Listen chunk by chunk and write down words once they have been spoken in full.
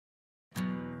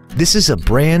This is a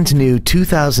brand new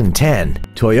 2010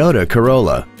 Toyota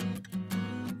Corolla.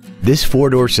 This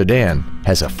four-door sedan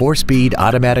has a 4-speed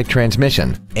automatic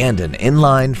transmission and an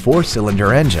inline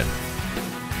 4-cylinder engine.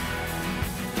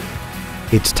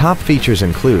 Its top features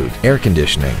include air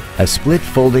conditioning, a split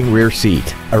folding rear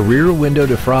seat, a rear window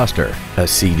defroster, a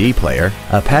CD player,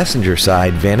 a passenger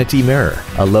side vanity mirror,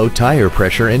 a low tire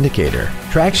pressure indicator,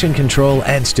 traction control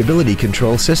and stability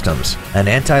control systems, an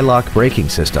anti-lock braking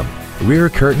system, rear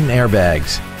curtain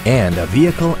airbags, and a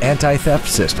vehicle anti-theft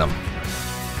system.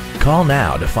 Call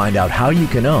now to find out how you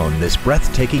can own this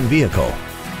breathtaking vehicle.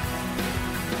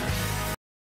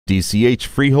 DCH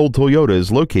Freehold Toyota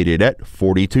is located at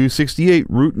 4268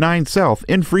 Route 9 South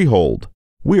in Freehold.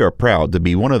 We are proud to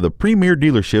be one of the premier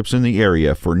dealerships in the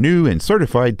area for new and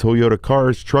certified Toyota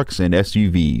cars, trucks, and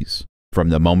SUVs. From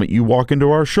the moment you walk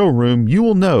into our showroom, you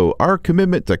will know our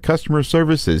commitment to customer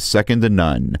service is second to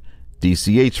none.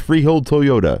 DCH Freehold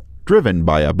Toyota, driven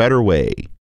by a better way.